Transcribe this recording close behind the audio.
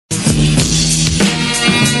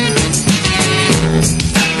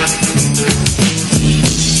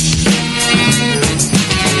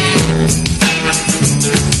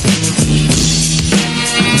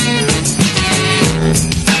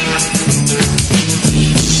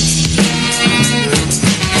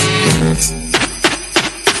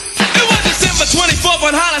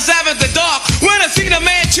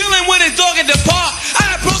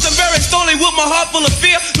my heart full of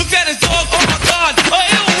fear. Looked at his dog, oh my God, a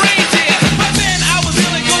ill reindeer. But then I was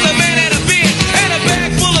really good, the man had a beard and a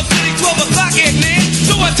bag full of goodies, 12 o'clock at night.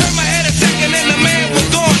 So I turned my head a second and the man was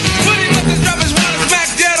gone. But he must have dropped his wallet smack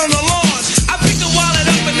dead on the lawn. I picked the wallet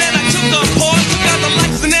up and then I took the pause, took out the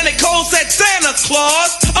lights and then it cold said Santa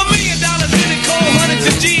Claus. $1 million in it cold, hundreds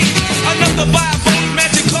of G's. Enough to buy a boat,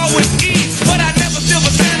 magic car with ease. But I never steal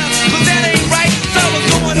for Santa, cause that ain't right. So I was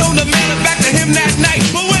going home to mail it back to him that night.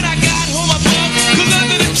 But when I got home I bugged, cause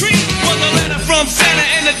under the tree was a letter from Santa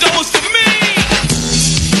and the door was for me.